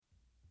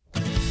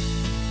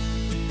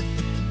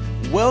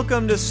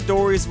Welcome to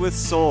Stories with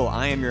Soul.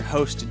 I am your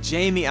host,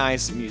 Jamie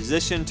Ice,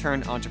 musician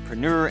turned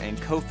entrepreneur and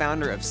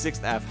co-founder of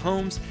 6th Ave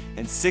Homes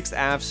and 6th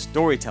Ave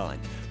Storytelling.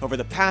 Over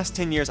the past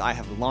 10 years, I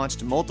have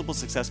launched multiple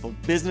successful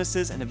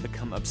businesses and have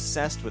become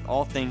obsessed with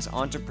all things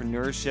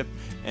entrepreneurship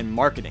and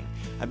marketing.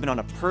 I've been on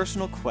a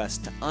personal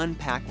quest to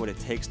unpack what it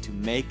takes to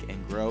make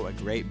and grow a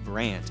great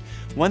brand.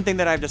 One thing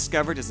that I've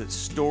discovered is that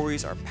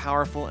stories are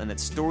powerful and that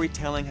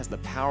storytelling has the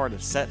power to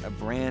set a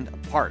brand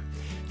apart.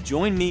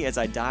 Join me as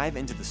I dive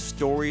into the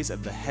stories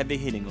of the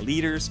heavy-hitting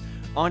leaders,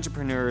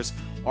 entrepreneurs,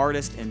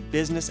 artists, and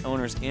business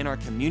owners in our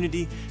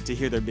community to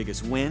hear their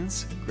biggest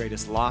wins,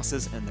 greatest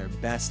losses, and their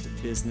best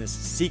business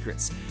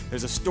secrets.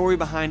 There's a story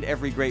behind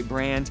every great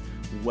brand.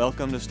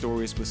 Welcome to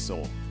Stories with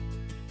Soul.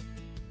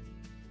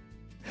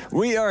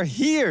 We are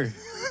here.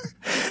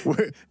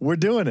 We're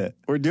doing it.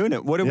 We're doing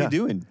it. What are we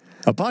doing?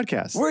 A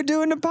podcast. We're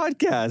doing a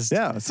podcast.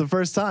 Yeah, it's the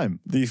first time.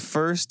 The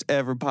first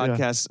ever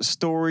podcast,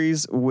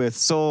 Stories with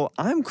Soul.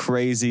 I'm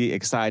crazy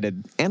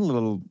excited and a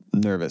little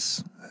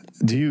nervous.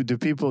 You're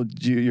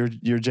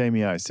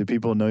Jamie Ice. Do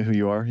people know who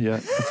you are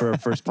yet for our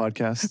first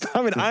podcast?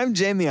 I mean, I'm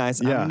Jamie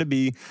Ice. Yeah. I'm going to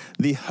be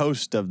the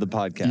host of the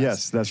podcast.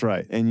 Yes, that's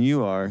right. And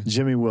you are?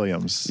 Jimmy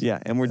Williams. Yeah,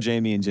 and we're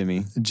Jamie and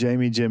Jimmy.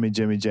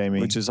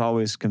 Jimmy. Which is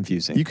always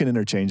confusing. You can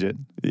interchange it.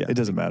 Yeah. It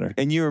doesn't matter.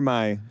 And you're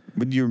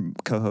your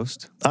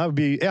co-host?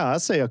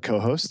 I'd say a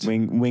co-host.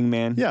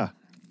 Wingman? Yeah,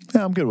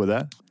 I'm good with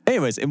that.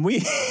 Anyways, and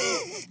we're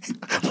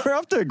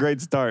off to a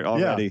great start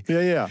already.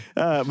 Yeah.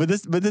 But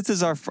this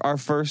is our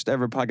first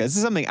ever podcast. This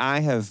is something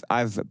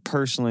I've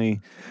personally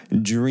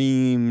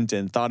dreamed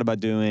and thought about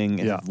doing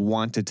and have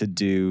wanted to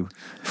do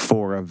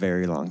for a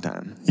very long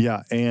time.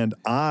 Yeah, and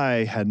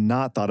I had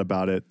not thought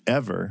about it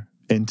ever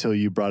until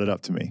you brought it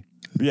up to me.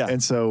 Yeah.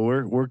 And so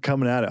we're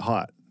coming at it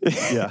hot.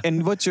 Yeah.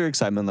 And what's your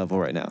excitement level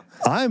right now?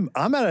 I'm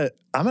at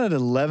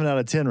 11 out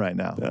of 10 right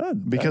now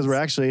because we're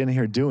actually in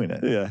here doing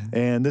it. Yeah.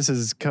 And this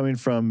is coming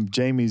from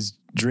Jamie's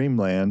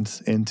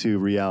dreamland into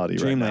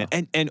reality right now.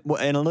 And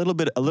a little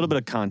bit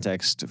of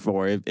context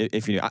for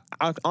if you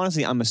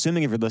honestly, I'm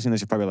assuming if you're listening to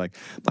this, you're probably like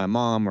my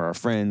mom or our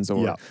friends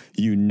or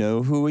you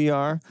know who we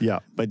are. Yeah.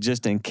 But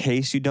just in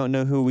case you don't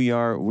know who we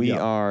are,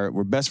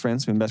 we're best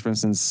friends. We've been best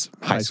friends since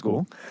high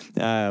school.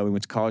 We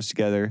went to college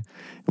together.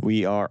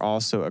 We are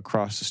also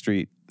across the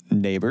street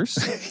neighbors.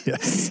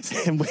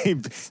 Yes. and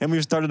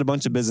we've started a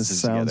bunch of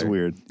businesses together. Sounds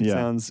weird. Yeah.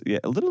 Sounds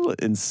a little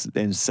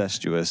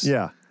incestuous.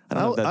 Yeah.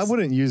 I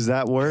wouldn't use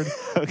that word,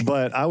 okay.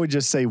 But I would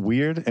just say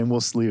weird, and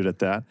we'll leave it at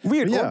that.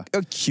 Weird,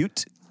 or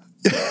cute.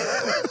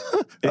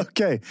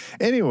 Okay.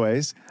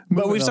 Anyways,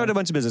 but we've started a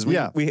bunch of business.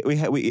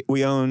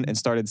 We own and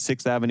started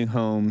 6th Avenue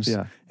Homes,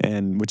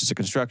 and which is a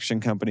construction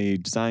company,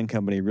 design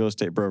company, real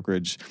estate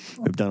brokerage.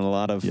 We've done a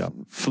lot of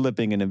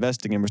flipping and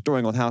investing and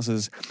restoring old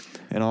houses,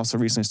 and also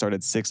recently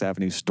started 6th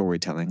Avenue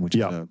Storytelling, which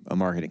is a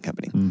marketing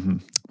company. Mm-hmm.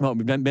 Well,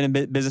 we've been in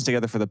business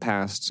together for the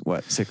past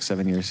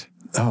 6-7 years.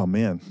 Oh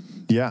man,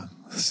 yeah,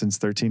 since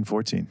 13,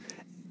 14.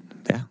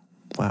 Yeah,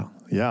 wow.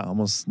 Yeah,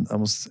 almost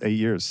 8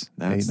 years.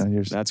 8-9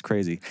 years. That's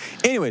crazy.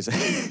 Anyways,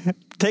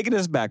 taking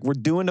us back, we're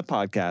doing a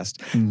podcast.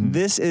 Mm-hmm.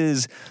 This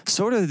is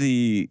sort of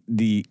the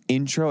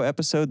intro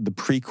episode, the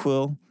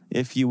prequel,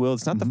 if you will.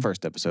 It's not the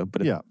first episode,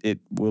 but it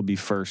will be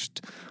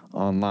first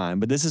online.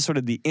 But this is sort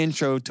of the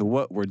intro to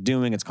what we're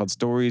doing. It's called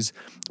Stories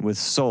with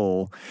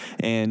Soul.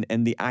 And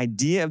the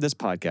idea of this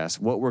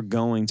podcast, what we're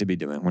going to be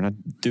doing, we're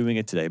not doing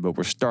it today, but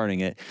we're starting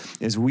it,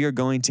 is we are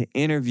going to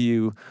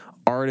interview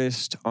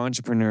artists,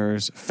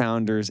 entrepreneurs,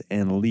 founders,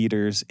 and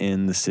leaders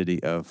in the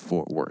city of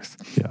Fort Worth.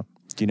 Yeah.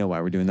 Do you know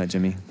why we're doing that,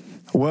 Jimmy?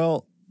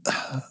 Well,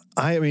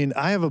 I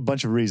have a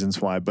bunch of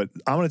reasons why, but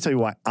I'm going to tell you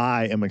why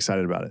I am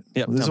excited about it.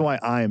 Yep, this is why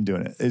I am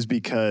doing it, is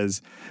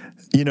because,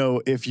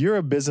 if you're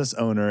a business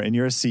owner and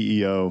you're a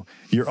CEO,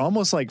 you're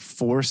almost like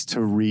forced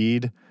to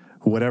read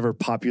whatever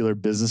popular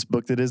business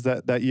book that is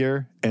that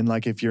year. And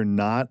like, if you're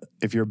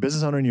a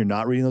business owner and you're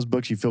not reading those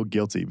books, you feel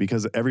guilty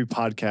because every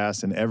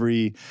podcast and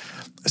every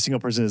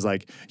single person is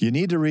like, you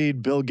need to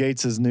read Bill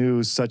Gates's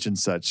new such and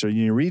such, or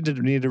you need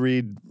to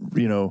read,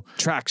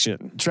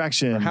 Traction.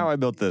 Or How I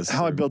Built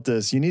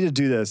This. You need to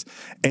do this.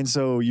 And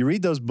so you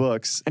read those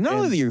books. And not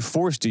only that you're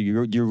forced to,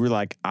 you're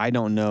like, I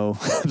don't know.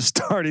 I'm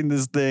starting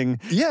this thing.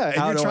 Yeah.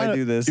 How do I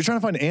do this? You're trying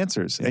to find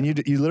answers and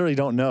you literally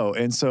don't know.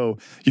 And so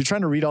you're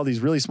trying to read all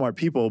these really smart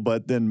people.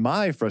 But then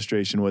my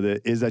frustration with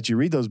it is that you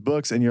read those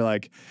books and you're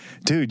like,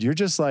 dude, you're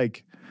just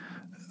like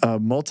a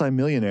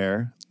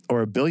multimillionaire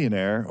or a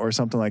billionaire or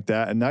something like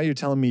that. And now you're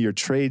telling me your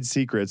trade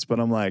secrets, but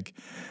I'm like,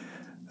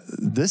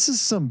 this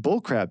is some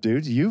bullcrap,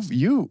 dude.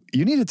 You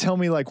need to tell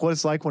me like what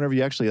it's like whenever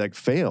you actually like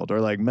failed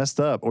or like messed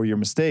up or your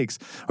mistakes,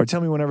 or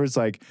tell me whenever it's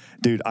like,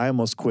 dude, I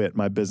almost quit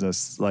my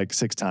business like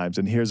 6 times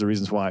and here's the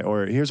reasons why,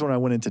 or here's when I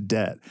went into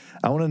debt.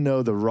 I want to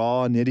know the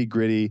raw nitty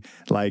gritty,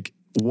 like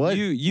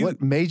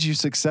what made you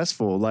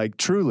successful? Like,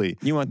 truly.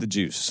 You want the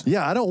juice.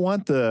 Yeah, I don't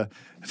want the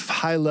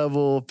high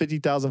level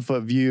 50,000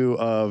 foot view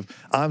of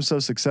I'm so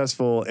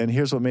successful and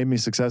here's what made me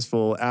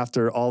successful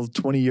after all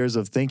 20 years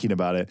of thinking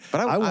about it.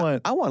 But I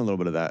want a little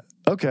bit of that.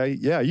 Okay,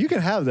 yeah, you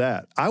can have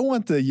that. I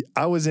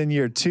was in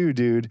year 2,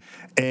 dude,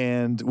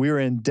 and we were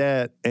in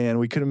debt and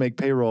we couldn't make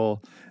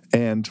payroll.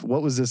 And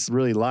what was this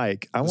really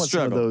like? I want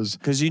some of those.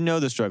 Because you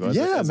know the struggle.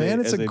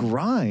 It's a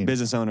grind.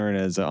 Business owner and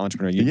as an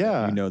entrepreneur,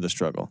 you know the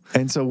struggle.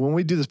 And so when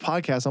we do this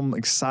podcast, I'm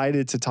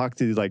excited to talk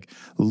to like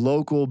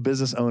local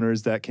business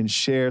owners that can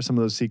share some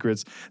of those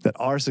secrets that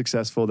are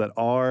successful, that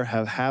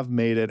have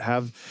made it,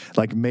 have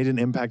like made an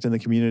impact in the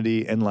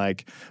community, and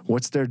like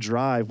what's their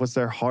drive, what's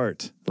their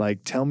heart.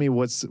 Like, tell me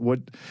what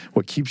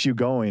keeps you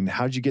going.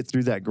 How'd you get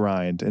through that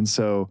grind? And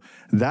so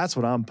that's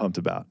what I'm pumped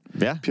about.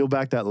 Yeah, peel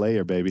back that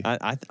layer, baby.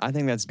 I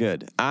think that's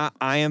good. I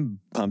am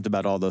pumped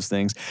about all those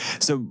things.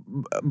 So,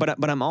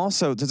 but I'm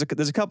also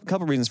there's a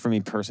couple reasons for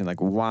me personally, like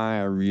why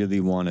I really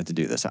wanted to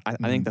do this. I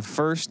think the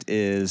first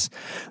is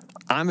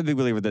I'm a big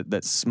believer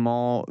that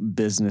small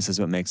business is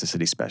what makes a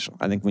city special.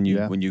 I think when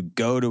you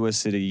go to a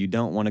city, you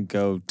don't want to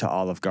go to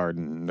Olive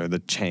Garden or the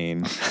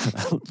chain,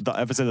 the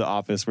episode of The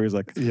Office where he's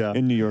like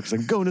in New York, it's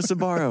like go to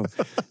Sbarro.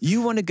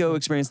 You want to go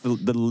experience the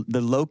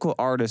local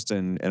artists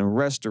and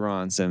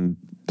restaurants and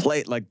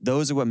play, like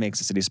those are what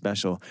makes a city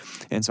special.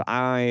 And so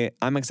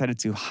I'm excited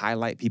to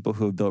highlight people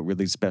who have built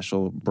really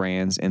special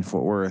brands in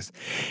Fort Worth.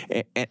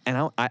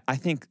 And I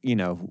think,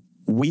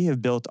 we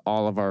have built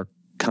all of our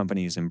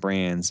companies and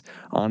brands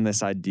on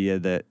this idea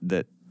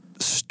that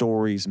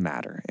stories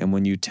matter. And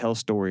when you tell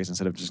stories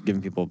instead of just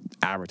giving people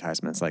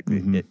advertisements, like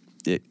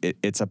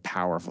it's a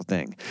powerful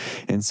thing.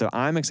 And so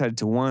I'm excited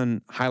to,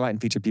 one, highlight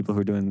and feature people who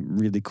are doing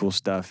really cool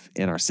stuff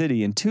in our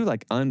city, and two,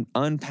 like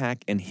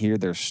unpack and hear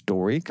their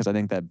story, because I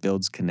think that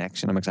builds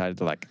connection. I'm excited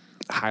to like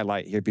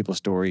highlight, hear people's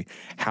story.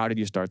 How did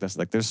you start this?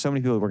 Like there's so many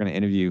people that we're going to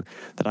interview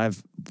that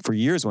I've for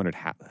years wondered,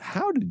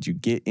 how did you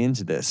get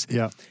into this?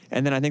 Yeah.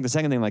 And then I think the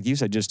second thing, like you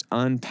said, just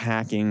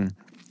unpacking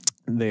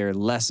their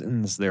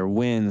lessons, their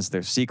wins,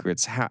 their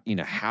secrets. How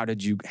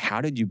did you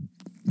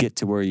get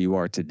to where you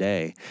are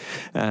today?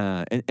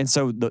 And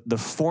so the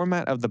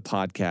format of the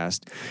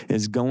podcast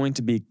is going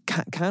to be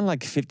kind of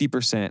like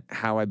 50%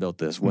 how I built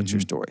this. What's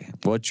your story?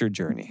 What's your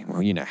journey?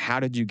 Well, how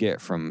did you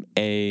get from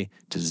A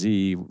to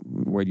Z,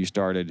 where you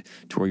started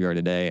to where you are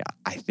today?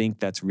 I think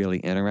that's really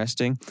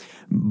interesting.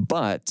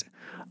 But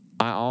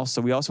we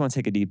also want to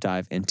take a deep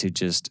dive into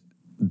just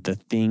the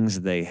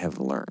things they have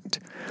learned.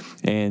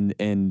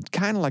 And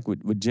kind of like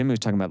what Jimmy was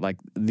talking about, like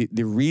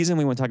the reason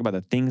we want to talk about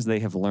the things they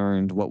have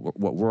learned, what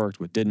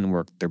worked, what didn't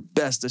work, their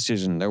best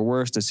decision, their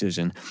worst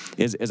decision,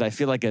 is I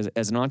feel like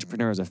as an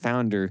entrepreneur, as a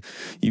founder,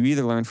 you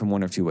either learn from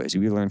one of two ways.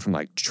 You either learn from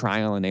like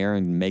trial and error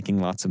and making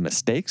lots of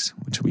mistakes,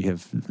 which we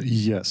have.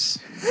 Yes.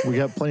 We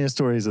got plenty of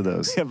stories of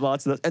those. We have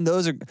lots of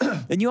those.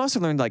 And you also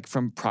learn like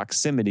from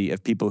proximity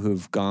of people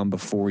who've gone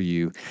before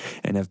you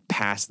and have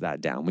passed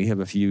that down. We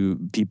have a few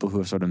people who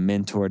have sort of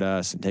mentored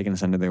us and taken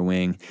us under their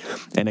wing.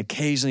 And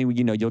occasionally,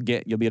 you'll be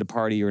at a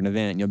party or an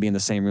event and you'll be in the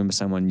same room with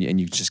someone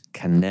and you just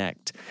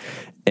connect.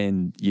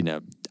 And,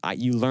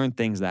 you learn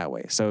things that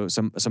way. So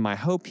my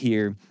hope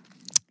here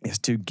is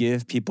to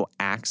give people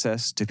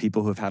access to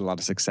people who have had a lot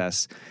of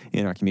success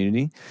in our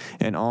community,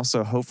 and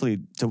also hopefully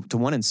to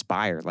one,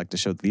 inspire, like to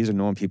show that these are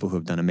normal people who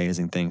have done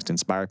amazing things, to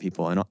inspire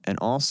people, and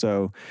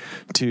also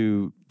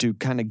to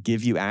kind of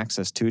give you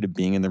access to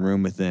being in the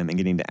room with them and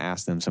getting to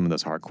ask them some of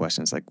those hard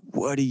questions, like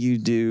what do you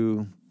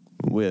do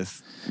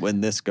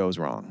when this goes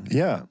wrong?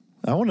 Yeah.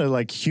 I want to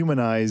like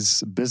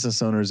humanize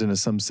business owners in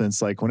some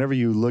sense. Like whenever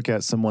you look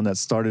at someone that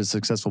started a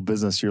successful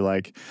business, you're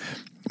like,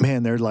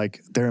 man,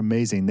 they're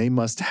amazing. They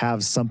must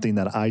have something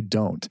that I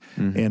don't.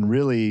 Mm-hmm. And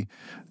really,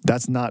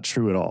 that's not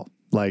true at all.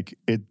 Like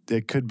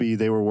it could be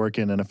they were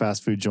working in a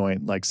fast food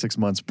joint like 6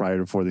 months prior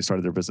to before they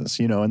started their business,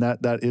 and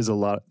that is a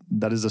lot.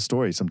 That is a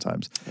story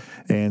sometimes.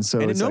 And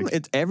so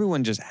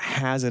everyone just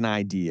has an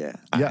idea.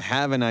 Yeah. I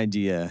have an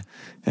idea,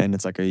 and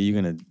it's like, are you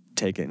going to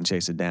take it and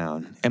chase it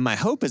down? And my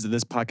hope is that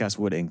this podcast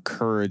would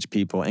encourage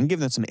people and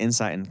give them some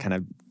insight and kind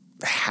of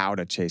how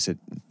to chase it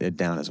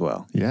down as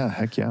well. Yeah,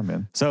 heck yeah,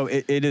 man. So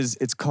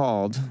it's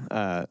called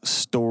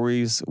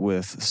Stories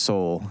with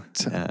Soul.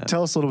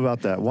 Tell us a little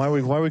about that. Why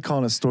are we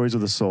calling it Stories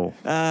with a Soul?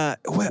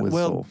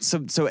 Soul.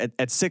 So at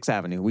 6th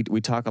Avenue,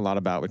 we talk a lot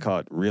about, we call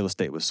it real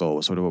estate with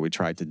soul. Sort of what we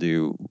tried to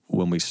do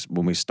when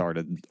we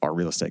started our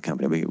real estate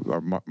company,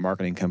 our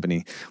marketing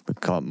company. We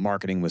call it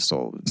Marketing with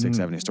Soul, 6th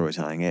Avenue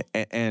Storytelling,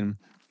 and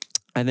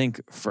I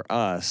think for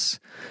us,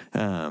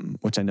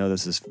 which I know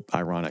this is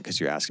ironic because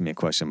you're asking me a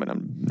question, but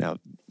I'm now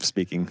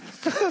speaking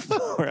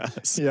for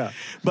us. Yeah.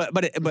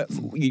 But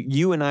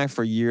you and I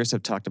for years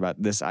have talked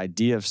about this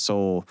idea of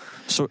soul,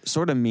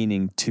 sort of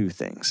meaning two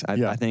things.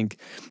 I think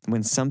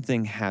when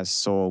something has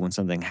soul, when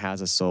something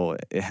has a soul,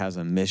 it has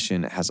a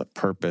mission, it has a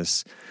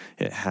purpose,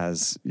 it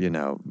has,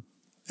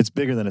 it's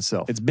bigger than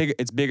itself. It's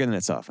bigger than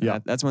itself. Yeah.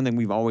 That's one thing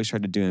we've always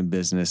tried to do in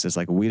business. Is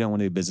like, we don't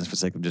want to do business for the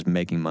sake of just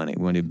making money.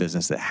 We want to do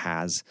business that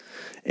has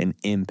an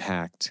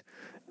impact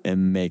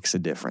and makes a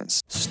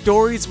difference.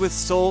 Stories with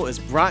Soul is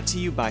brought to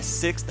you by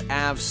 6th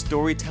Ave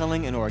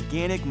Storytelling, an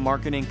organic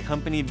marketing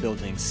company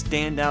building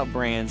standout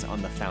brands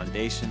on the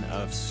foundation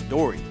of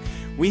story.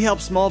 We help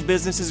small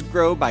businesses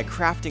grow by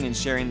crafting and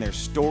sharing their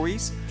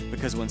stories,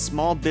 because when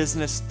small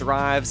business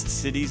thrives,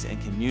 cities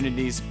and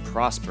communities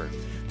prosper.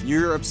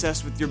 You're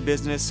obsessed with your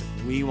business.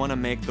 We want to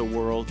make the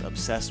world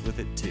obsessed with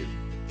it too.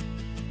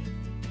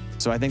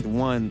 So I think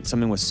one,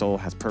 something with soul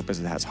has purpose,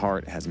 it has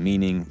heart, it has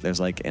meaning.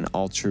 There's like an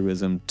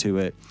altruism to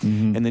it.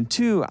 Mm-hmm. And then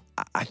two,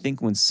 I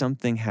think when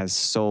something has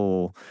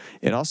soul,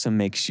 it also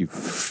makes you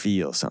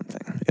feel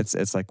something.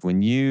 It's like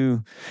when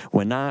you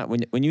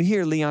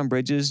hear Leon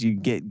Bridges, you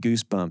get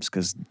goosebumps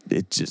because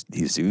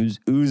he's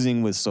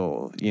oozing with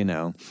soul, you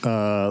know.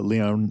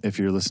 Leon, if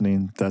you're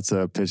listening, that's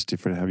a pitch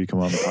to have you come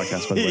on the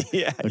podcast, by the way.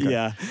 Yeah, okay.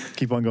 Yeah.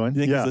 Keep on going.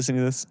 You think he's listening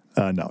to this?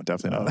 No,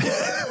 definitely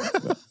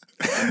not.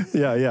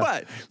 Yeah.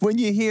 But when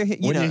you hear,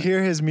 you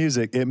hear his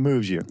music, it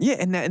moves you. Yeah,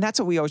 and that's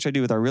what we always try to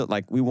do with our real.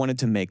 Like, we wanted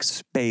to make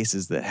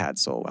spaces that had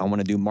soul. I want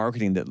to do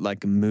marketing that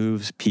like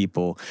moves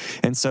people,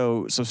 and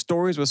so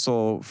Stories with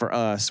Soul for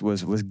us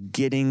was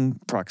getting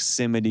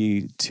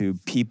proximity to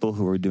people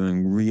who are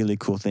doing really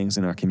cool things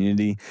in our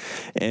community,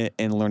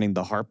 and learning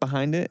the heart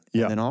behind it.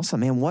 Yeah. And then also,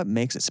 man, what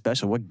makes it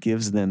special? What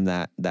gives them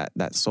that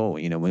soul?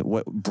 You know,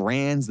 what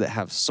brands that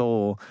have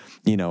soul,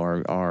 you know,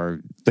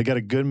 are they got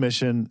a good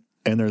mission.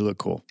 And they look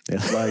cool.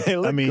 Like, they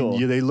look cool.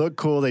 They look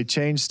cool. They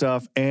change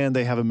stuff, and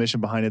they have a mission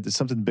behind it. There's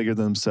something bigger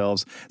than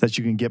themselves that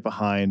you can get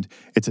behind.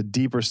 It's a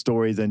deeper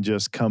story than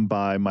just come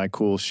buy my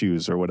cool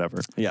shoes or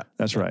whatever. Yeah,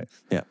 that's right.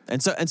 Yeah,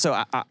 and so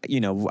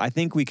I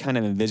think we kind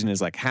of envision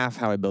as like half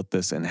how I built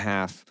this and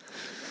half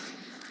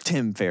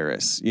Tim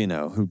Ferriss, you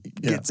know, who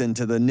gets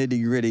into the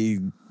nitty gritty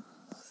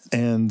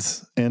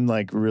and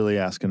like really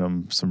asking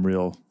them some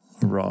real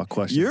raw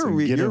questions.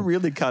 You're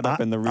really caught up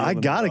in the real. I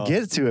gotta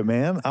get to it,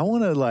 man. I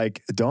want to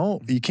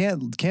you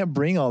can't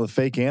bring all the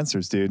fake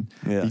answers, dude.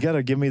 Yeah. You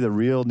gotta give me the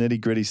real nitty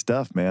gritty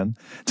stuff, man,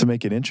 to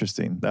make it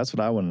interesting. That's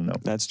what I want to know.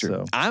 That's true.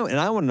 So. I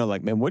want to know,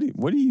 like, man, what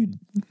do you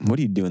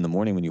do in the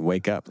morning when you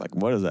wake up? Like,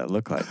 what does that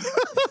look like?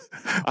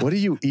 What do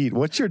you eat?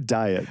 What's your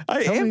diet?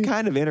 I am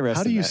kind of interested.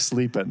 How do you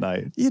sleep at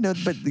night? You know,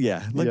 but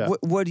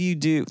what do you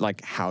do?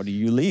 Like, how do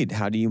you lead?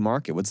 How do you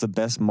market? What's the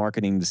best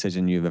marketing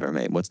decision you've ever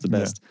made? What's the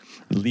best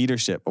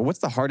leadership? Or what's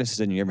the hardest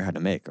decision you ever had to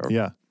make?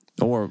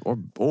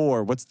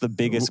 Or what's the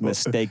biggest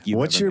mistake you've ever made?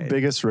 What's your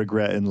biggest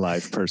regret in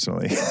life,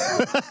 personally?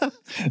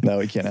 No,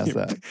 we can't ask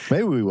that.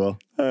 Maybe we will.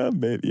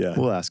 Maybe, yeah.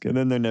 We'll ask it. And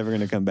then they're never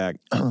going to come back.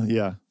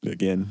 Yeah.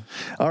 Again.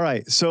 All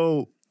right.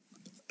 So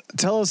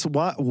tell us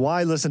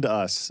why listen to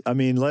us. I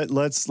mean,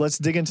 let's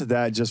dig into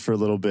that just for a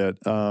little bit.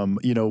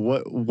 You know,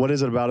 what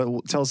is it about it?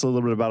 Tell us a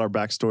little bit about our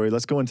backstory.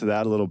 Let's go into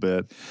that a little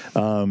bit.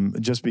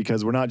 Just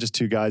because we're not just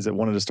two guys that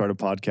wanted to start a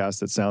podcast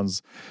that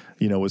sounds,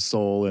 you know, with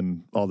soul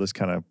and all this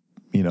kind of,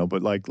 you know,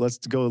 but like, let's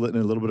go in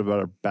a little bit about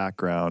our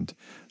background,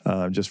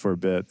 just for a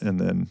bit, and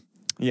then.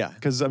 Yeah,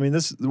 because I mean,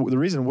 the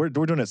reason we're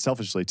doing it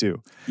selfishly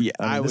too. Yeah,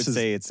 I would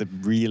say it's a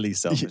really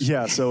selfish.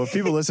 Yeah, so if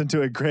people listen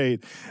to it,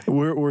 great.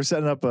 We're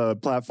setting up a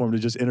platform to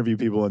just interview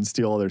people and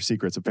steal all their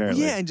secrets.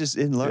 Apparently, yeah,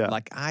 and learn. Yeah.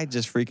 Like, I'm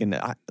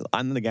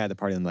the guy at the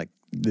party. I'm like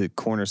the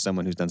corner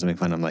someone who's done something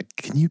fun. I'm like,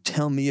 can you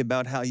tell me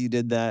about how you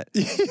did that?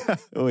 Yeah.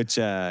 Which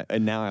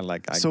and now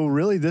So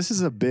really, this is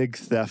a big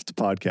theft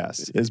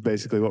podcast. Is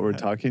basically what we're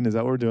talking. Is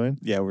that what we're doing?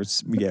 Yeah,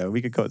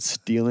 we could call it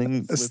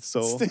stealing with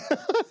soul.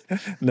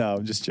 No,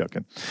 I'm just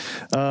joking.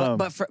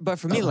 But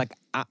for me, like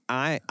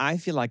I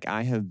feel like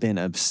I have been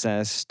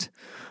obsessed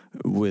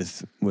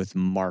with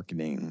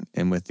marketing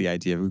and with the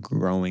idea of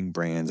growing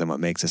brands and what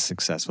makes a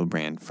successful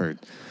brand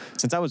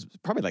since I was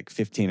probably like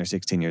 15 or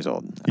 16 years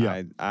old.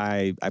 Yeah.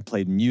 I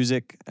played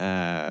music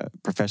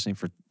professionally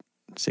for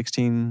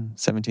 16,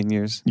 17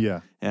 years. Yeah.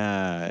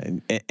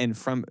 And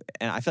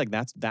I feel like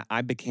that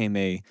I became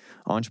a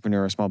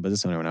entrepreneur, a small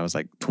business owner when I was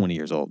like 20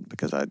 years old,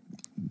 because I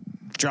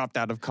dropped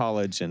out of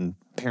college and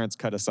parents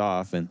cut us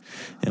off and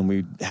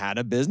we had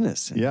a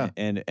business. Yeah.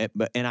 And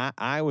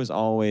I was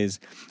always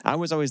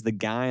the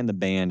guy in the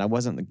band. I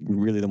wasn't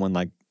really the one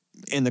like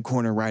in the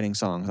corner writing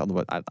songs,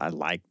 although I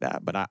like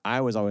that. But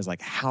I was always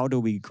like, how do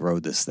we grow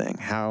this thing?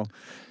 How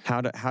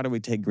do we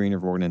take Green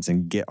River Ordinance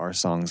and get our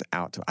songs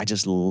out to? I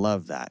just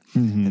love that.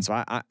 Mm-hmm. And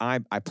so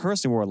I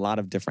personally wore a lot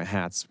of different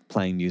hats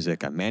playing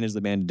music. I managed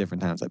the band at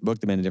different times. I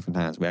booked the band at different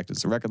times. We acted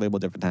as a record label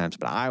at different times.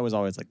 But I was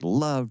always like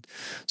loved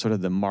sort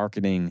of the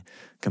marketing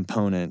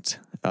component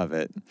of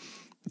it.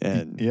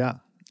 And yeah.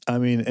 I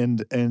mean,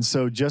 and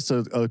so just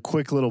a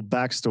quick little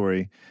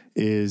backstory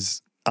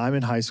is I'm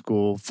in high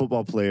school,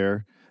 football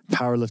player,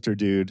 powerlifter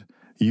dude.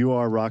 You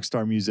are a rock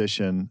star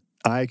musician.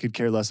 I could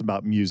care less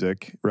about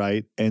music,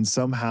 right? And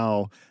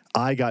somehow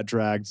I got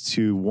dragged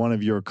to one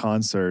of your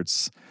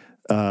concerts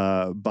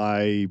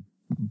by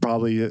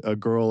probably a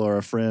girl or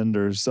a friend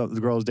or the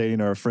girl I was dating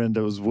or a friend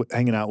that was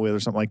hanging out with or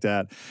something like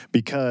that,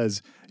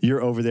 because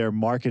you're over there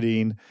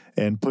marketing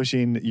and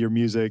pushing your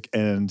music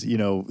and,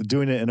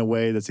 doing it in a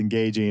way that's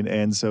engaging.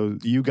 And so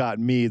you got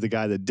me, the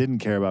guy that didn't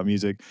care about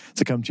music,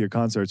 to come to your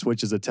concerts,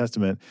 which is a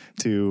testament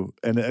to,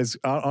 and it's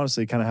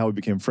honestly kind of how we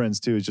became friends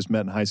too, is just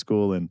met in high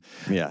school, and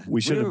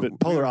we should have been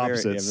polar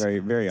opposites. Very,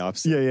 very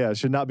opposite. Yeah.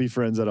 Should not be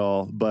friends at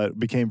all, but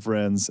became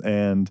friends.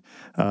 And,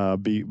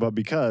 but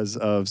because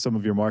of some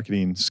of your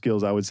marketing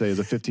skills, I would say as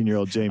a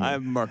 15-year-old Jamie. I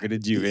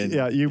marketed you in.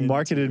 Yeah, you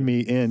marketed me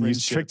in.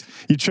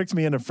 You tricked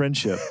me into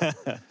friendship.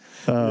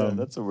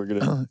 That's what we're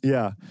going to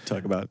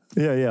talk about.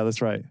 Yeah,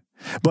 that's right.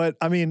 But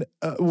I mean,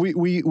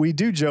 we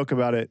do joke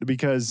about it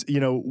because,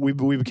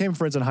 we became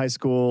friends in high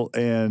school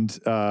and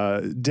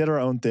did our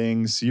own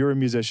things. You're a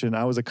musician.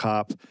 I was a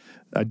cop.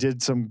 I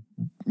did some,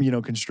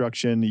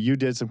 construction. You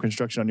did some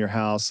construction on your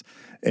house.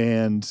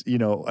 And,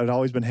 I'd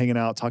always been hanging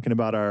out talking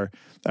about our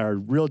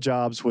real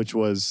jobs, which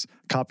was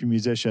cop and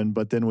musician.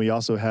 But then we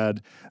also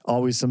had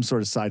always some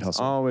sort of side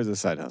hustle. Always a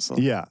side hustle.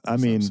 Yeah. I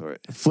mean,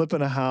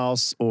 flipping a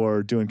house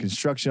or doing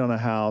construction on a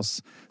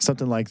house,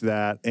 something like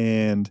that.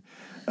 And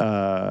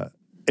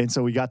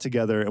so we got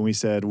together and we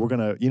said, we're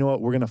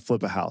going to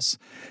flip a house.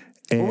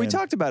 Well, we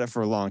talked about it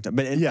for a long time,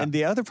 but and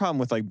the other problem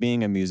with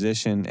being a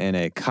musician and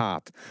a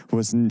cop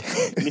was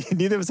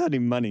neither of us had any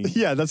money.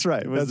 Yeah, that's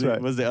right. Was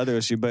the other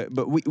issue,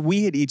 but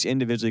we had each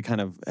individually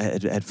kind of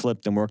had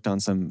flipped and worked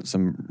on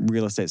some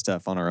real estate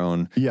stuff on our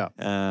own. Yeah.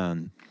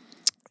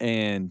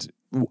 And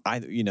we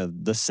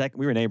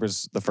were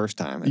neighbors the first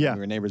time. And we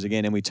were neighbors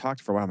again, and we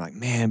talked for a while. I'm like,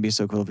 man, it'd be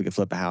so cool if we could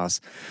flip a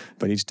house.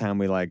 But each time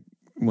we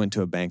went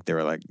to a bank, they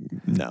were like,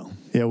 no.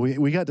 Yeah,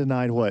 we got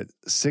denied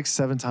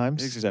 6-7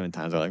 times? 6 or 7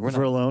 times. They're like, we're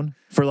for a loan?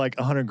 For like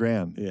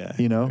 $100,000. Yeah.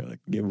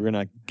 We're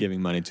not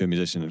giving money to a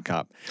musician and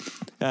cop.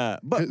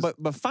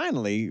 But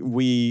finally,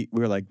 we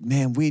were like,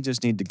 man, we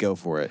just need to go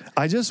for it.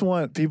 I just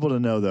want people to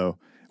know, though,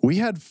 we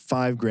had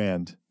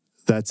 $5,000.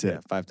 That's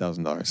it. Yeah,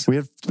 $5,000. We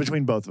have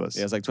between both of us.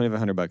 Yeah, it's like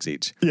 $2,500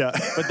 each. Yeah.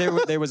 But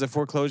there was a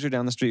foreclosure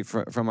down the street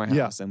from our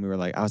house, and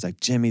I was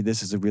like, Jimmy,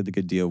 this is a really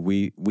good deal.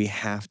 We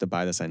have to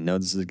buy this. I know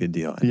this is a good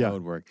deal. I know it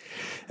would work.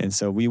 And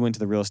so we went to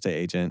the real estate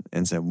agent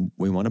and said,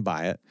 we want to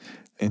buy it.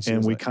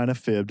 And we kind of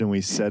fibbed and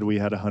we said we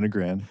had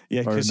 $100,000.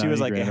 Yeah, because she was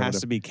like, it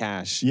has to be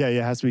cash. Yeah,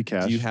 it has to be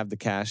cash. Do you have the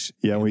cash?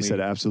 Yeah, and we said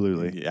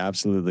absolutely. Yeah,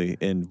 absolutely.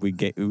 And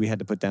we had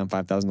to put down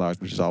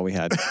 $5,000, which is all we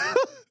had.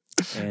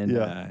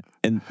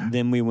 And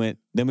then we went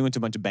to a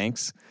bunch of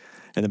banks,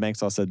 and the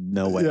banks all said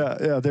no way.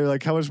 Yeah. They're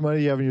like, how much money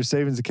do you have in your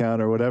savings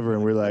account or whatever?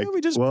 And we're like,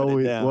 we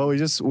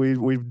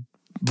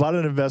bought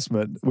an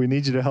investment. We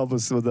need you to help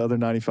us with the other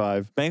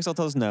 95. Banks all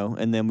told us no,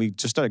 and then we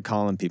just started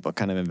calling people,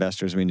 kind of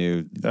investors we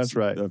knew. That's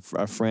right.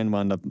 A friend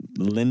wound up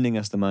lending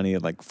us the money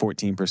at like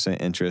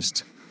 14%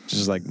 interest.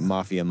 Just like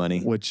mafia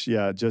money. Which,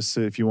 just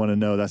if you want to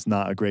know, that's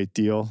not a great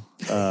deal.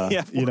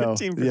 14%.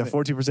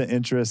 14%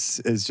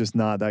 interest is just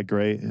not that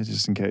great,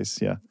 just in case,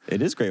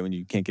 It is great when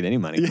you can't get any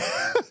money.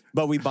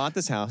 But we bought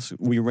this house,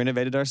 we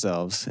renovated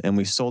ourselves, and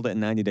we sold it in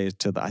 90 days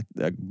to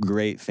a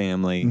great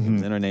family who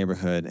was in our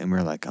neighborhood. And we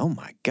were like, oh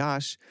my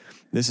gosh,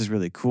 this is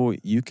really cool.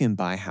 You can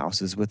buy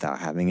houses without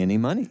having any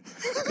money.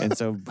 And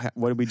so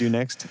what did we do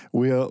next?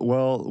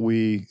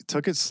 We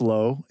took it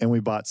slow, and we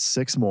bought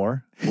 6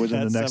 more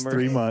within the next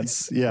 3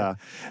 months.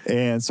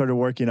 And started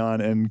working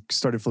on and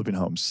started flipping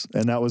homes.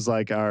 And that was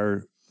like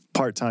our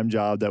part-time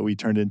job that we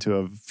turned into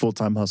a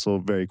full-time hustle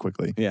very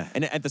quickly. Yeah.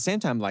 And at the same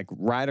time, like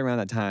right around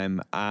that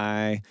time,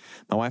 my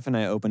wife and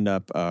I opened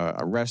up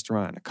a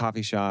restaurant, a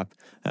coffee shop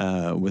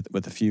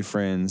with a few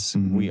friends.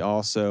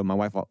 Mm-hmm. My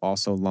wife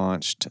also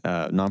launched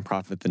a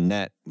nonprofit, The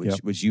Net,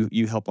 which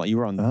you helped. You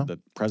were on the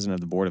president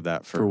of the board of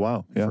that for a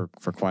while,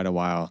 for quite a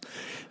while.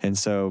 And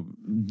so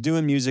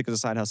doing music as a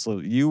side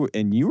hustle, you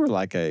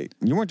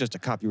weren't just a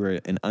cop, you were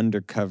an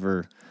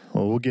undercover.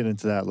 Well, we'll get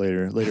into that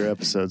later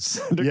episodes.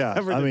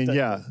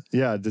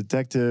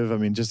 Detective. I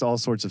mean, just all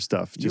sorts of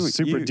stuff. Just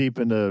super deep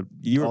into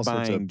all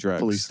sorts of drugs.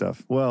 Police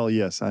stuff. Well,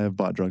 yes, I have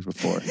bought drugs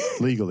before,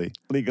 legally.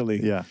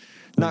 Yeah.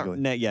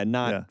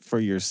 Not for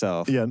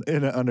yourself. Yeah,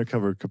 in an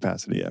undercover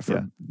capacity.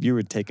 You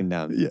were taking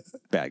down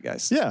bad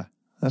guys. Yeah,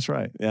 that's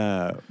right.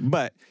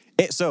 But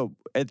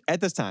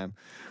at this time,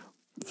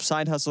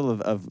 side hustle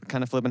of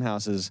kind of flipping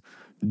houses,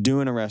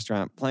 doing a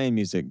restaurant, playing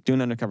music,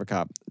 doing undercover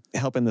cop,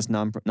 helping this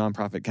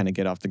nonprofit kind of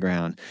get off the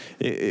ground.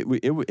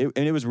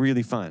 It was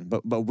really fun.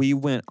 But we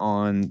went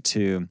on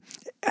to,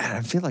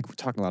 I feel like we're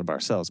talking a lot about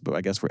ourselves, but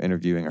I guess we're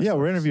interviewing ourselves. Yeah,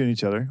 we're interviewing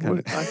each other.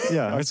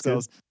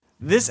 Ourselves.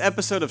 This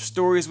episode of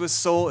Stories with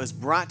Soul is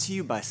brought to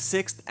you by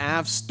 6th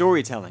Ave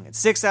Storytelling. At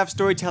 6th Ave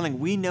Storytelling,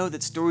 we know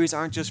that stories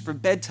aren't just for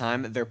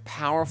bedtime, they're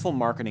powerful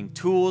marketing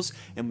tools,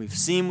 and we've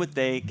seen what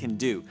they can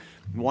do.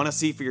 Want to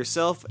see for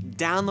yourself?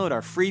 Download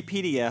our free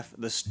PDF,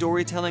 The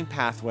Storytelling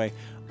Pathway,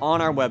 on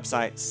our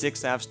website,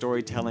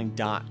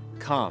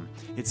 6avstorytelling.com.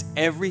 It's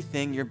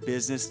everything your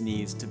business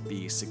needs to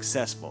be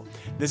successful.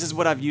 This is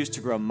what I've used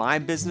to grow my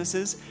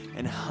businesses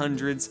and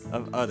hundreds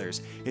of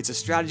others. It's a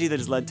strategy that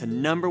has led to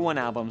 #1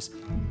 albums,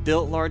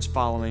 built large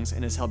followings,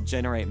 and has helped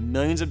generate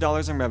millions of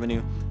dollars in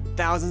revenue,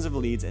 thousands of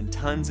leads and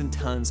tons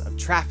of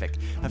traffic.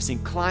 I've seen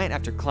client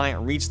after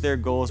client reach their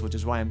goals, which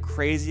is why I'm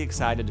crazy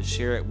excited to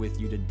share it with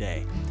you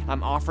today.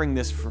 I'm offering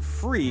this for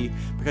free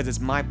because it's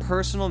my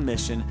personal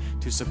mission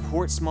to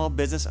support small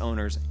business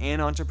owners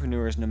and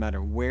entrepreneurs no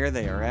matter where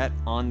they are at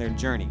on their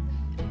journey.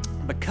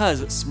 Because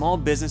small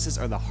businesses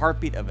are the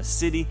heartbeat of a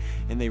city,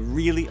 and they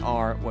really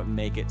are what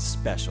make it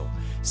special.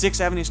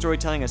 6th Avenue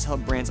Storytelling has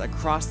helped brands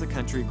across the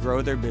country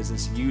grow their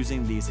business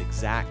using these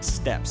exact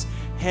steps.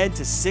 Head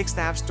to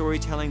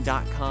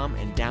 6thAveStorytelling.com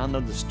and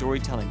download the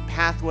Storytelling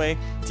Pathway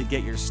to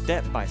get your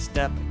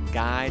step-by-step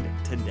guide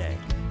today.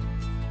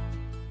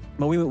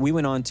 Well, we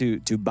went on to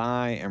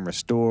buy and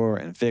restore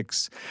and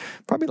fix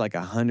probably like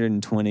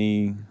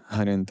 120,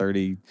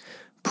 130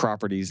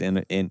 properties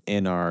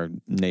in our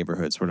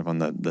neighborhood, sort of on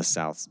the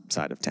south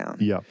side of town.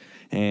 Yeah.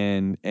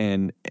 And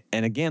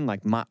again,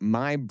 like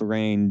my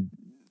brain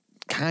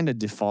kind of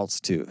defaults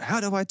to,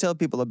 how do I tell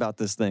people about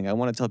this thing? I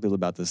want to tell people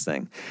about this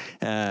thing.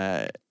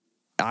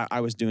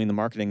 I was doing the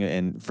marketing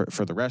and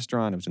for the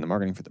restaurant. I was doing the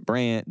marketing for the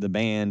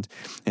band,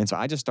 and so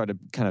I just started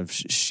kind of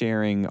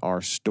sharing our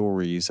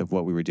stories of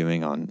what we were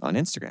doing on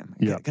Instagram.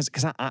 Yeah.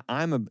 Because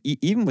I'm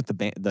even with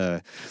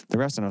the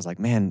restaurant, I was like,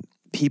 man,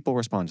 people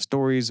respond to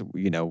stories.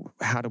 You know,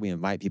 how do we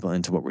invite people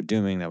into what we're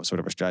doing? That was sort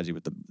of our strategy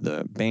with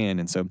the band,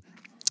 and so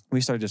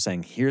we started just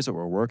saying, here's what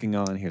we're working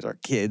on. Here's our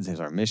kids.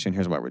 Here's our mission.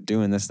 Here's why we're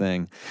doing this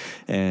thing.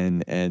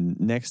 And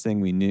next thing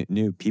we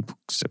knew people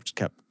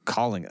kept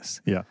calling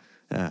us. Yeah.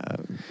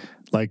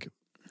 Like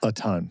a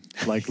ton.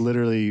 Like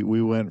literally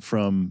we went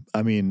from,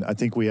 I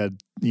think we had,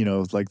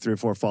 like 3 or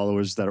 4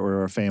 followers that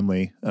were our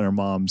family and our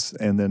moms.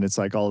 And then it's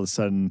like all of a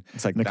sudden,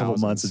 it's like in a couple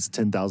of months, it's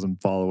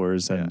 10,000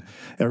 followers. And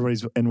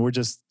and we're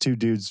just 2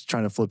 dudes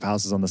trying to flip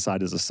houses on the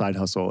side as a side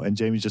hustle. And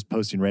Jamie's just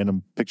posting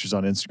random pictures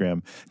on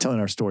Instagram, telling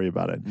our story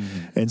about it.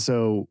 Mm-hmm. And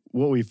so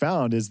what we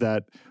found is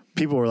that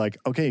people were like,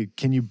 okay,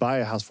 can you buy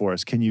a house for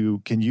us? Can you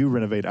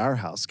renovate our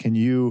house? Can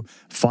you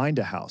find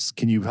a house?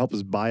 Can you help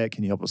us buy it?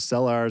 Can you help us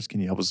sell ours? Can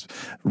you help us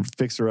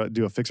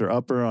do a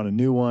fixer-upper on a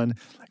new one?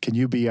 Can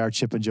you be our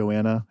Chip and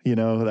Joanna?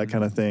 That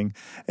kind of thing.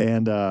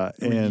 And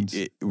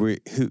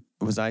who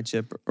was I,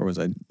 Chip, or was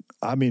I?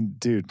 I mean,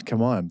 dude,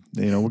 come on.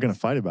 We're gonna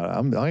fight about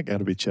it. I got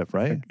to be Chip,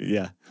 right?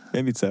 Yeah,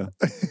 maybe so.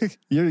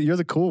 You're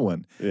the cool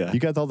one. Yeah, you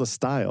got all the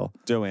style.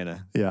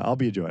 Joanna. Yeah, I'll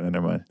be a Joanna.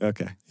 Never mind.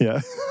 Okay. Yeah.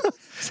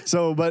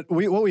 So, but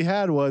what we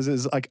had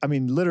is like,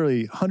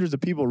 literally hundreds of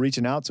people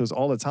reaching out to us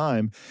all the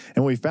time.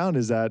 And what we found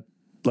is that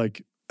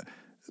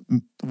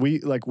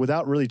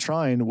without really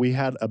trying, we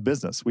had a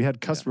business. We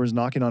had customers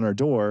knocking on our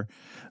door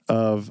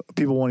of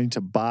people wanting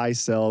to buy,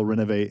 sell,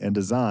 renovate, and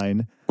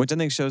design. Which I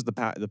think shows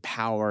the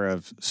power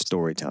of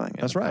storytelling.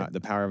 That's right.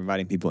 The power of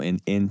inviting people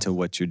into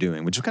what you're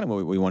doing, which is kind of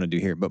what we want to do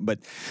here. But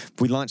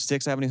we launched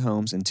 6th Avenue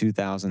Homes in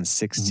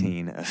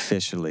 2016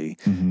 officially,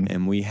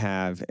 and we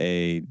have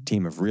a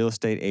team of real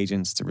estate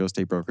agents. It's a real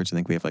estate brokerage. I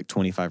think we have like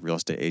 25 real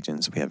estate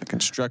agents. We have a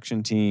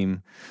construction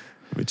team,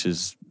 which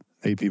is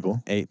 8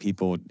 people,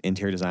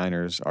 interior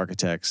designers,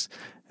 architects.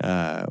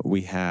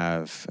 We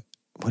have,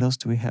 what else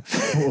do we have?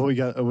 Well,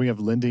 we have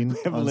lending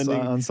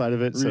on side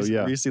of it. So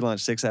yeah, recently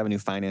launched 6th Avenue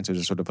Finance, which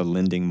is sort of a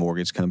lending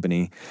mortgage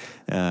company.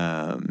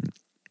 And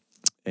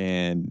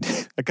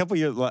about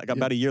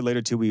a year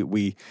later too,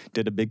 we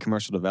did a big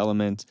commercial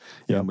development.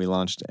 Yeah, and we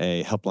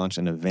helped launch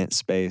an event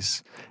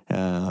space.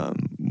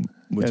 And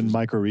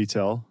micro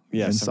retail.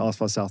 Yeah, in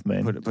South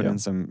Main. Put in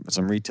some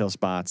retail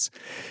spots,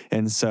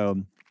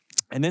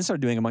 and then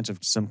started doing a bunch of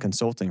some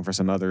consulting for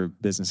some other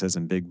businesses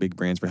and big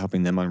brands. We're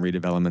helping them on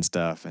redevelopment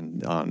stuff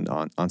and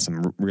on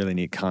some really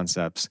neat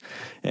concepts.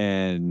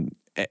 And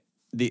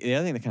the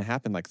other thing that kind of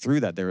happened, like through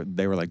that,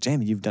 they were like,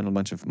 Jamie, you've done a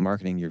bunch of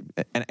marketing.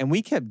 And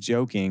we kept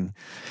joking,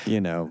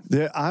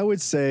 I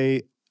would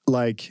say,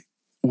 like,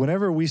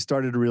 whenever we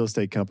started a real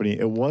estate company,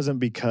 it wasn't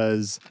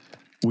because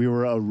we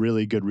were a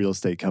really good real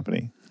estate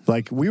company.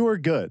 Like, we were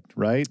good,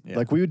 right? Yeah.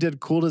 Like, we did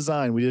cool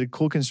design, we did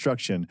cool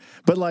construction,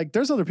 but like,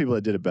 there's other people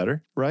that did it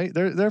better, right?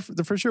 There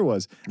for sure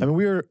was. I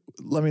mean,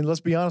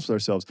 let's be honest with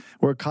ourselves.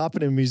 We're a cop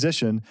and a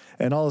musician,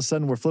 and all of a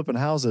sudden we're flipping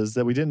houses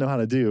that we didn't know how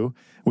to do.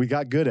 We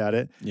got good at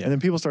it, and then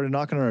people started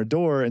knocking on our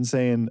door and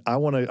saying, "I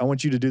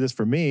want you to do this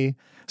for me."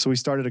 So we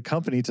started a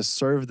company to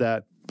serve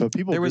that. But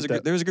people, there was a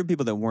group of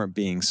people that weren't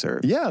being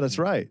served. Yeah, that's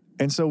right.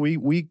 And so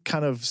we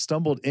kind of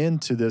stumbled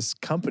into this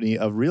company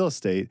of real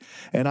estate,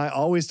 and I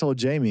always told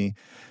Jamie,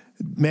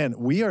 man,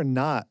 we are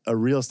not a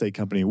real estate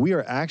company. We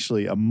are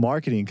actually a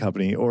marketing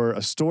company or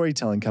a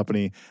storytelling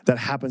company that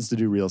happens to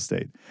do real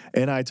estate.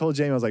 And I told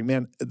Jamie, I was like,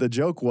 man, the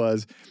joke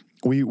was,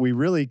 we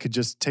really could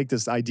just take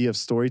this idea of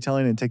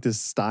storytelling and take this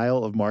style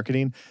of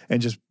marketing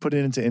and just put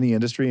it into any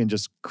industry and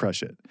just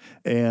crush it.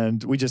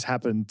 And we just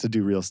happened to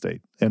do real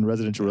estate, and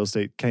residential real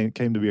estate came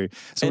to be.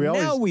 So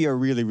now we are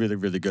really, really,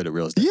 really good at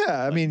real estate.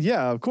 Yeah, I mean,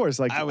 yeah, of course.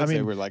 Like, I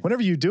mean, we're like,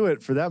 whenever you do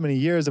it for that many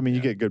years, I mean,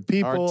 you get good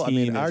people.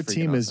 Our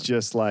team is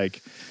just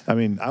like,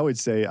 I would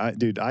say,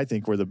 I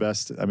think we're the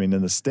best. I mean,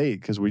 in the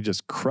state, because we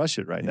just crush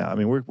it right now. I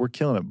mean, we're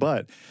killing it.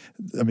 But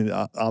I mean,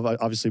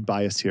 obviously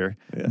biased here.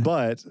 Yeah.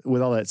 But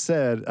with all that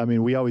said, I mean,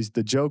 mean,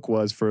 the joke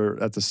was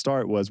at the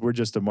start was we're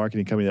just a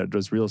marketing company that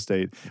does real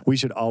estate. We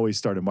should always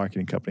start a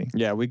marketing company.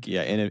 Yeah,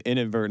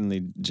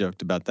 inadvertently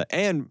joked about that,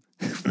 and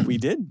we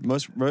did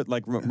most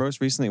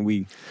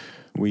recently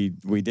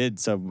we did.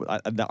 So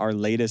our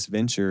latest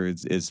venture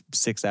is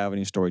Sixth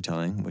Avenue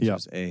Storytelling, which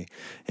is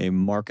a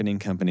marketing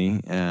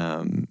company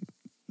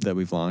that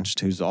we've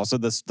launched, who's also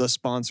the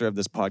sponsor of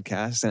this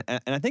podcast.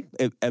 And I think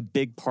a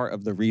big part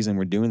of the reason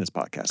we're doing this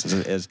podcast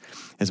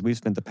is we've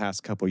spent the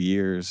past couple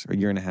years, a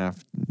year and a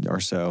half or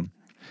so,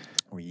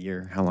 or a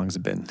year. How long has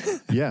it been?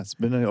 Yeah, it's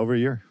been over a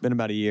year. Been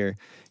about a year,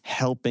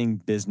 helping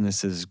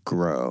businesses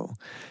grow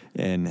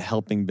and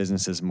helping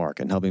businesses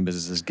market and helping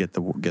businesses get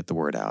the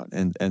word out.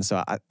 And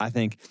so I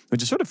think,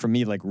 which is sort of for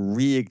me, like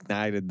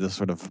reignited the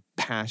sort of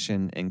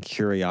passion and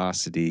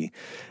curiosity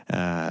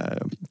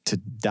to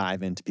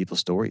dive into people's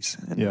stories.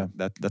 And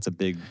that's a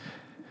big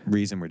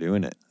reason we're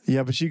doing it.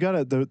 Yeah, but you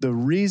gotta, the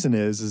reason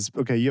is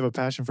okay, you have a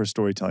passion for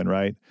storytelling,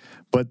 right?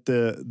 But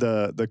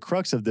the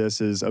crux of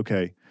this is,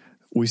 okay,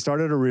 we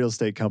started a real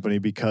estate company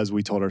because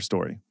we told our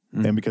story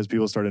and because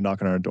people started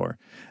knocking on our door.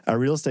 Our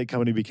real estate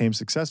company became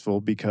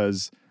successful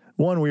because,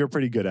 one, we were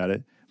pretty good at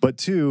it, but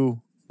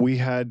two, we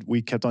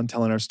kept on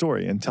telling our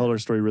story and tell our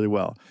story really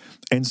well.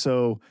 And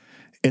so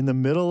in the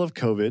middle of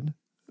COVID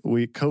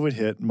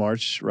hit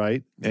March,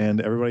 right?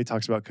 And everybody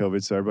talks about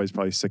COVID, so everybody's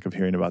probably sick of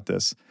hearing about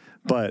this.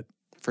 But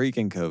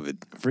freaking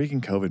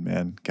COVID,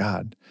 man.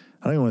 God.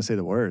 I don't even want to say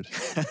the word.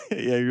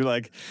 Yeah,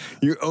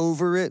 you're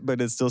over it,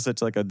 but it's still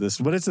such like this.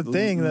 But it's a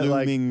thing that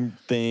looming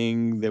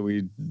thing that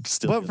we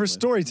still. But for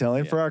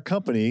storytelling, for our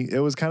company, it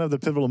was kind of the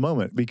pivotal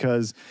moment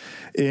because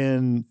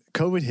in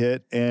COVID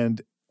hit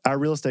and our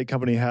real estate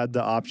company had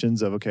the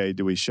options of, okay,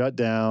 do we shut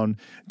down?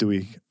 Do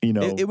we,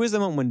 It was the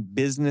moment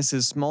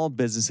when small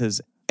businesses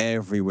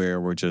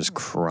everywhere were just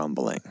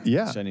crumbling.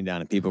 Yeah. Shutting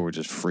down and people were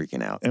just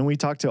freaking out. And we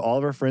talked to all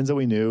of our friends that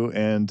we knew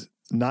and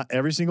not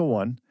every single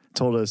one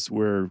told us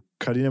we're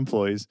cutting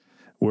employees,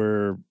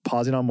 we're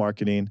pausing on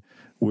marketing,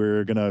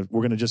 we're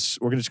just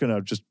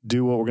gonna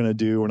do what we're gonna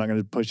do. We're not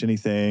gonna push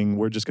anything.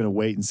 We're just gonna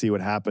wait and see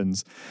what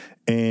happens.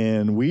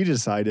 And we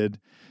decided,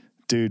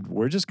 dude,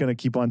 we're just gonna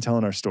keep on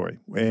telling our story,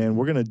 and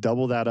we're gonna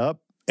double that up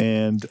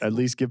and at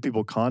least give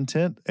people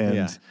content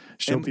and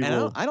show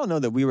people. And I don't know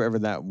that we were ever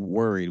that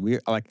worried.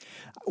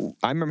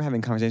 I remember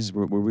having conversations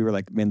where we were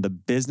like, man, the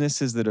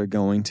businesses that are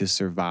going to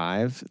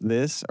survive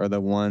this are the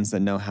ones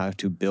that know how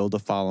to build a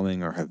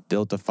following or have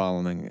built a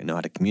following, know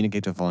how to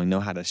communicate to a following, know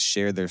how to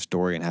share their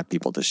story and have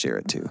people to share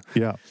it to.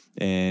 Yeah.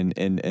 And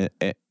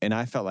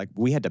I felt like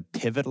we had to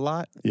pivot a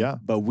lot. Yeah.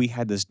 But we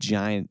had this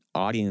giant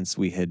audience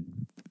we had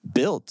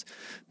built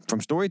from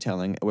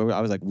storytelling where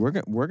I was like, we're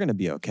going to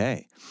be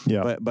okay.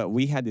 Yeah. But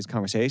we had these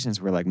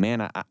conversations where like,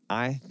 man,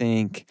 I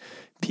think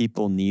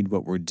people need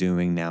what we're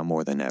doing now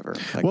more than ever.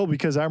 Well,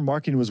 because our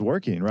marketing was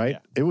working, right? Yeah.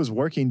 It was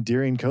working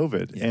during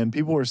COVID and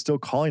people were still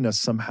calling us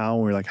somehow.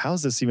 And we were like, how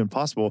is this even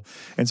possible?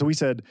 And so we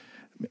said,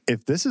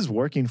 if this is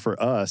working for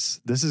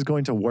us, this is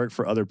going to work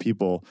for other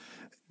people.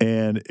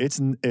 And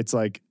it's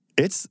like,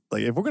 if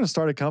we're going to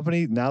start a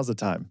company, now's the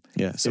time.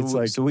 Yeah. So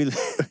we're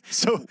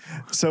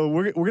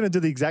going to do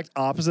the exact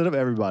opposite of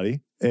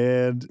everybody.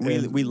 And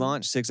we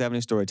launched Sixth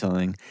Avenue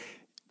Storytelling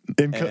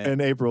in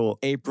April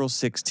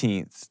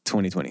 16th,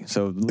 2020.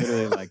 So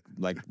literally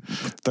like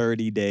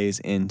 30 days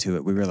into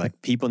it, we were like,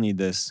 people need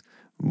this.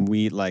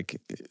 We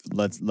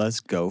let's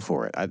go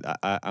for it.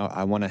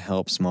 I want to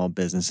help small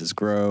businesses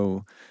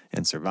grow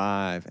and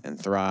survive and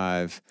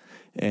thrive.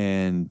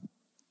 And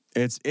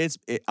it's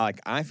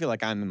like, I feel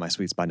like I'm in my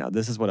sweet spot now.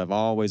 This is what I've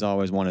always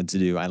wanted to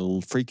do. I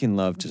freaking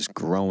love just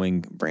growing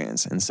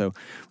brands. And so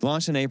we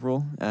launched in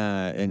April,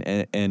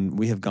 and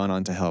we have gone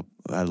on to help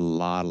a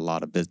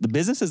lot of the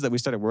businesses that we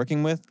started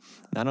working with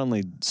not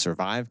only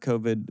survived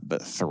COVID,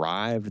 but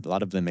thrived. A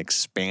lot of them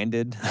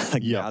expanded.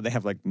 Now they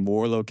have like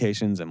more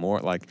locations and more,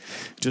 like,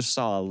 just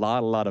saw a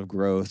lot of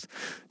growth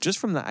just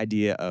from the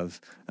idea of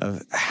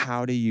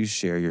how do you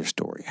share your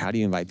story? How do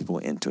you invite people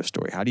into a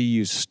story? How do you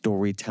use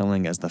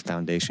storytelling as the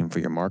foundation for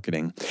your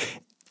marketing?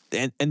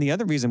 And the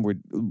other reason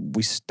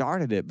we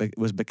started it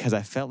was because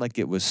I felt like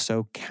it was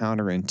so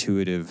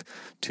counterintuitive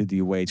to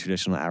the way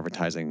traditional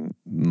advertising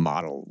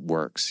model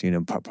works.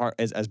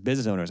 As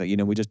business owners,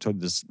 we just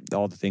told this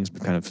all the things we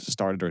kind of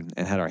started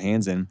and had our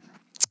hands in,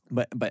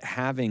 but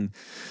having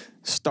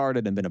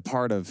started and been a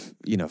part of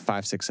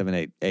 5, 6,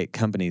 7, 8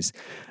 companies,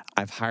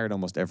 I've hired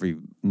almost every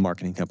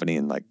marketing company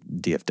in like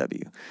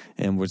DFW,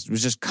 and was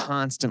just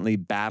constantly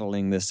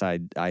battling this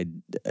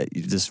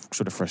this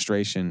sort of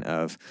frustration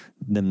of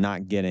them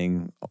not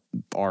getting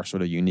our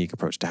sort of unique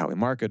approach to how we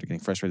market, or getting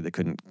frustrated they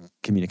couldn't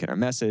communicate our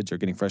message, or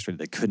getting frustrated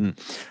they couldn't.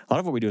 A lot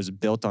of what we do is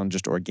built on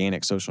just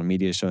organic social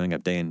media showing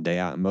up day in, day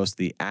out, and most of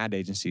the ad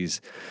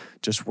agencies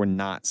just were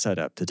not set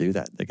up to do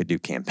that. They could do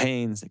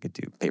campaigns, they could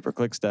do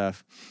pay-per-click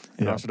stuff,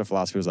 and our sort of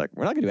philosophy was like,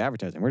 we're not going to do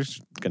advertising, we're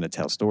just going to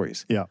tell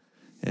stories. Yeah.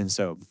 And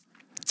so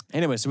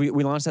Anyway, so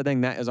we launched that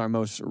thing. That is our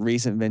most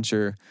recent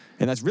venture.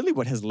 And that's really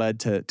what has led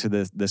to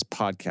this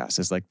podcast.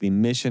 It's like the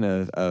mission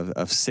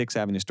of Sixth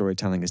Avenue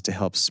Storytelling is to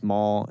help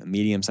small and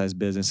medium-sized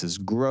businesses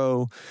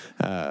grow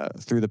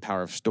through the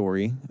power of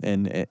story.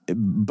 And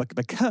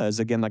because,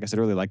 again, like I said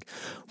earlier, like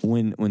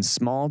when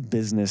small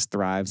business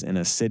thrives in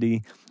a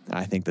city,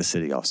 I think the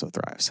city also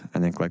thrives. I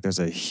think like there's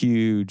a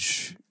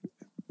huge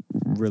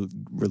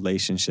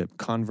relationship,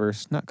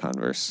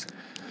 symbiotic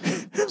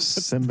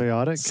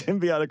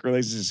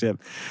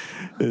relationship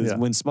is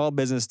when small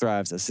business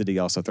thrives, a city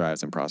also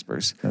thrives and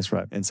prospers. That's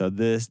right. And so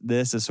this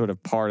is sort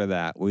of part of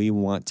that. We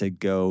want to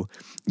go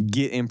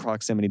get in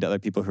proximity to other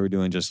people who are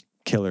doing just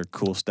killer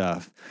cool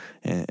stuff.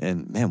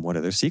 And man, what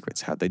are their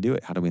secrets? How'd they do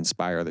it? How do we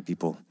inspire other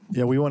people?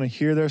 Yeah, we want to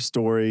hear their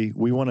story.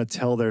 We want to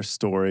tell their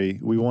story.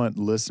 We want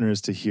listeners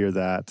to hear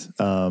that.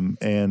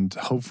 And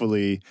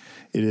hopefully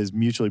it is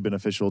mutually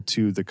beneficial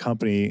to the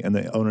company and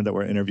the owner that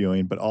we're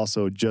interviewing, but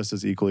also just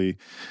as equally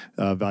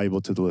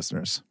valuable to the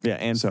listeners. Yeah,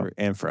 and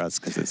for us,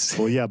 because it's...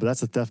 Well, yeah, but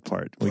that's the theft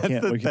part. We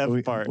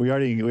part. We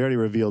already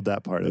revealed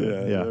that part of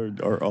it. Yeah.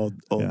 Our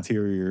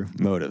ulterior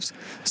motives.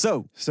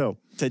 So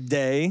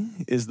today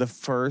is the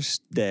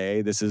first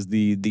day. This is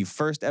the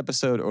first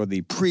episode or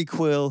the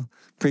prequel.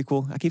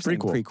 I keep saying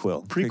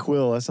prequel.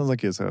 Prequel. That sounds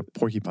like it's a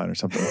porcupine or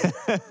something.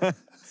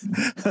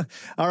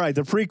 All right,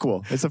 the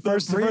prequel. It's the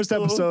first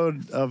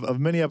episode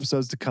of many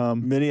episodes to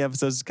come. We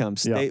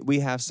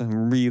have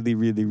some really,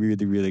 really,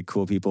 really, really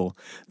cool people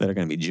that are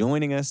going to be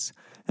joining us.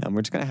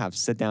 We're just going to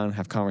sit down,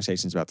 have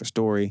conversations about their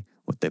story,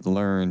 what they've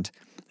learned,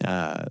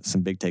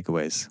 some big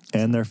takeaways.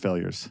 And their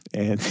failures.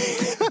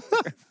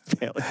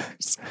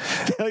 Failures.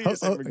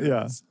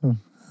 Yeah.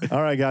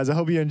 All right, guys. I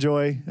hope you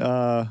enjoy.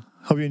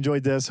 Hope you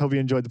enjoyed this. Hope you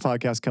enjoyed the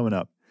podcast coming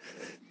up.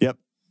 Yep.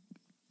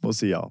 We'll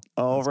see y'all.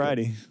 All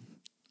righty.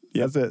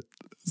 Yep. That's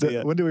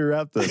it. When do we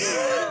wrap this?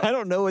 I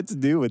don't know what to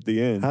do at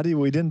the end.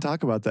 We didn't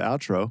talk about the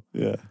outro.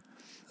 Yeah.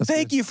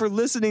 Thank you for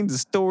listening to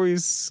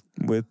Stories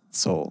with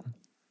Soul.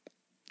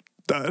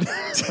 Done.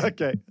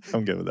 Okay.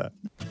 I'm good with that.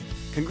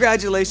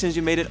 Congratulations,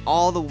 you made it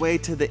all the way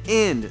to the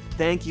end.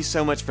 Thank you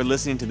so much for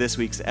listening to this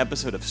week's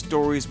episode of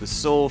Stories with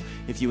Soul.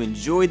 If you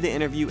enjoyed the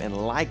interview and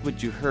like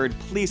what you heard,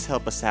 please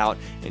help us out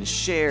and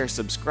share,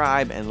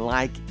 subscribe, and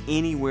like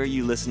anywhere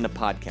you listen to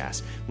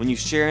podcasts. When you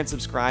share and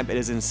subscribe, it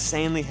is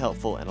insanely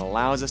helpful and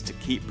allows us to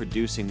keep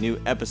producing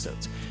new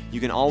episodes. You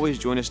can always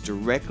join us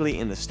directly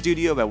in the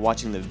studio by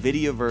watching the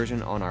video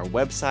version on our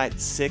website,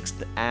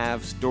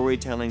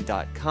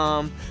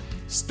 6thAveStorytelling.com.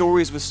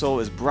 Stories with Soul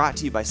is brought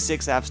to you by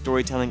 6th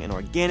Storytelling, an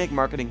organic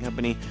marketing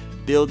company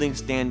building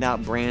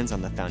standout brands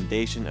on the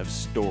foundation of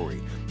story.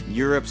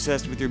 You're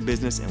obsessed with your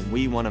business, and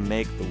we want to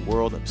make the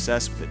world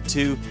obsessed with it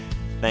too.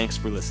 Thanks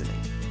for listening.